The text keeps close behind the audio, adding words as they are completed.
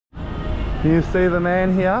You see the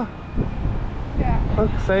man here? Yeah. Look,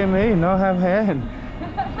 see me, no have hand.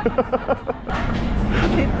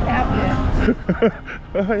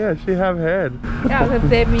 Oh yeah, she have hand.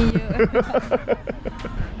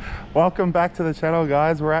 Welcome back to the channel,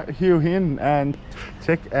 guys. We're at Hua Hin and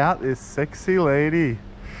check out this sexy lady.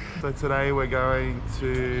 So today we're going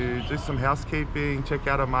to do some housekeeping, check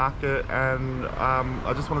out a market, and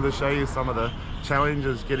I just wanted to show you some of the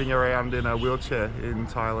challenges getting around in a wheelchair in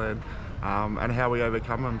Thailand and how we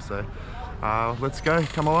overcome them. So let's go,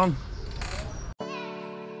 come along.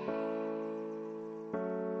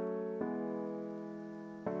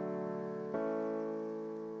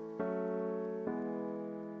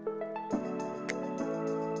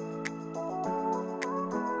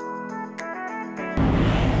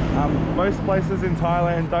 Most places in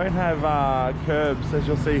Thailand don't have curbs, as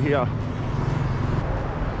you'll see here.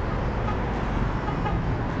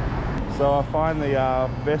 So I find the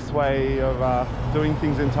best way of doing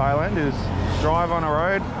things in Thailand is drive on a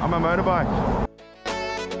road on a motorbike.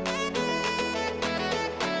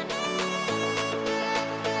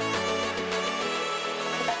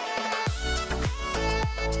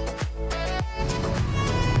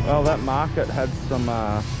 Well, that market had some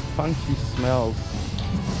funky smells.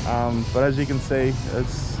 But as you can see,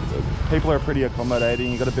 people are pretty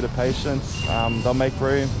accommodating. You've got a bit of patience. They'll make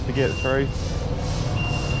room to get through.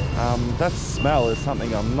 That smell is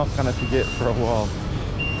something I'm not going to forget for a while.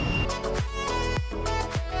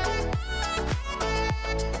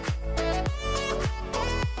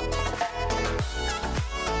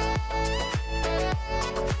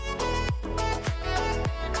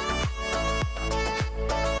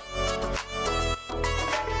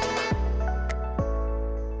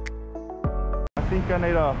 I think I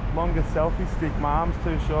need a longer selfie stick. My arm's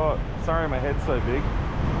too short. Sorry, my head's so big.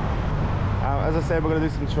 As I said, we're going to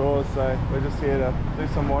do some chores, so we're just here to do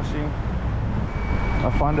some washing. I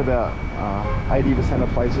find about 80% of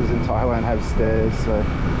places in Thailand have stairs, so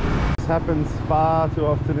this happens far too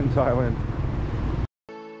often in Thailand.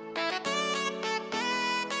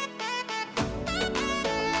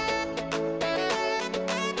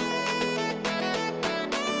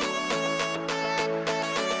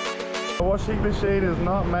 The washing machine is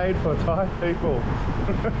not made for Thai people.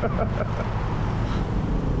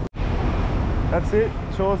 That's it,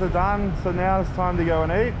 chores are done, so now it's time to go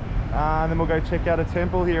and eat. And then we'll go check out a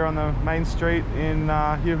temple here on the main street in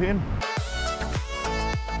Hua Hin.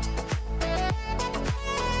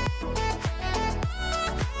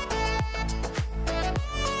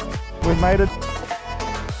 We've made it.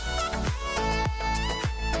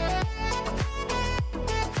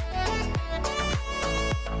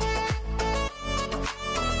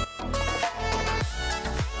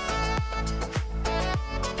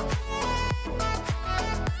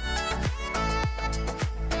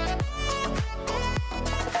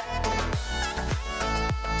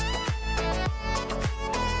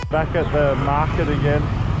 Back at the market again.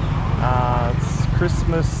 It's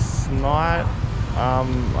Christmas night.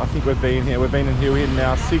 I think we've been here. We've been in Hua Hin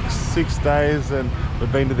now six days, and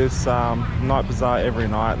we've been to this night bazaar every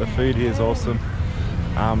night. The food here is awesome.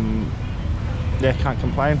 Yeah, can't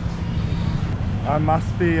complain. I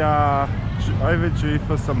must be overdue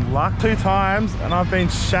for some luck. 2 times, and I've been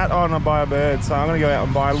shat on by a bird. So I'm gonna go out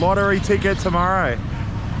and buy a lottery ticket tomorrow.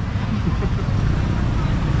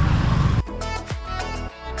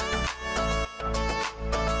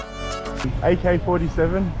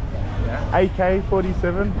 AK-47. Yeah.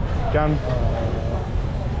 AK-47 gun.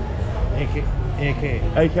 AK.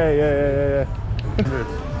 AK, yeah.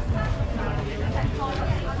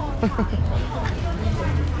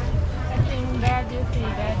 Dad, you see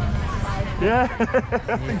Dad? Yeah,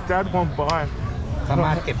 I think Dad won't buy.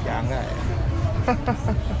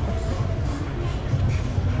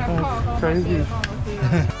 Crazy.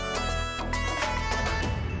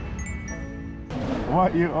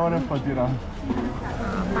 What you order for dinner?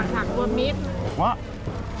 What?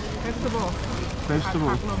 Vegetable.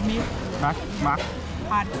 Vegetable. Mac.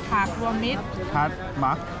 Pad รวมมิตร Pad.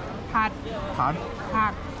 Mac. ผัด Pad. ผั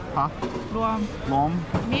ก Pad. รวม Lom.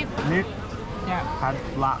 มิตร Meat. Yeah. Pad.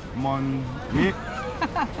 La. Mon. Meat.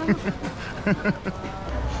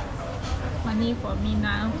 Money for me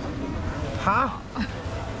now. Huh?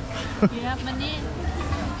 You have money?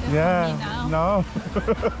 Yeah. For me now. No.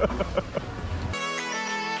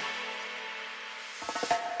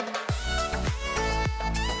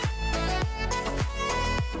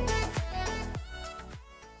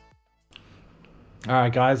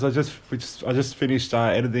 Alright guys, I just finished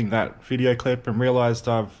editing that video clip and realised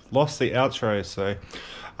I've lost the outro, so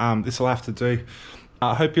this will have to do.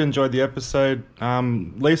 I hope you enjoyed the episode.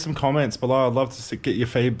 Leave some comments below. I'd love to get your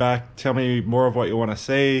feedback. Tell me more of what you want to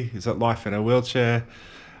see. Is it life in a wheelchair?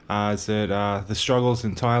 Is it the struggles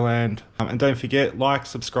in Thailand? And don't forget, like,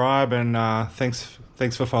 subscribe, and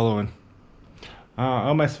thanks for following. I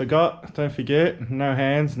almost forgot. Don't forget, no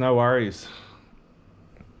hands, no worries.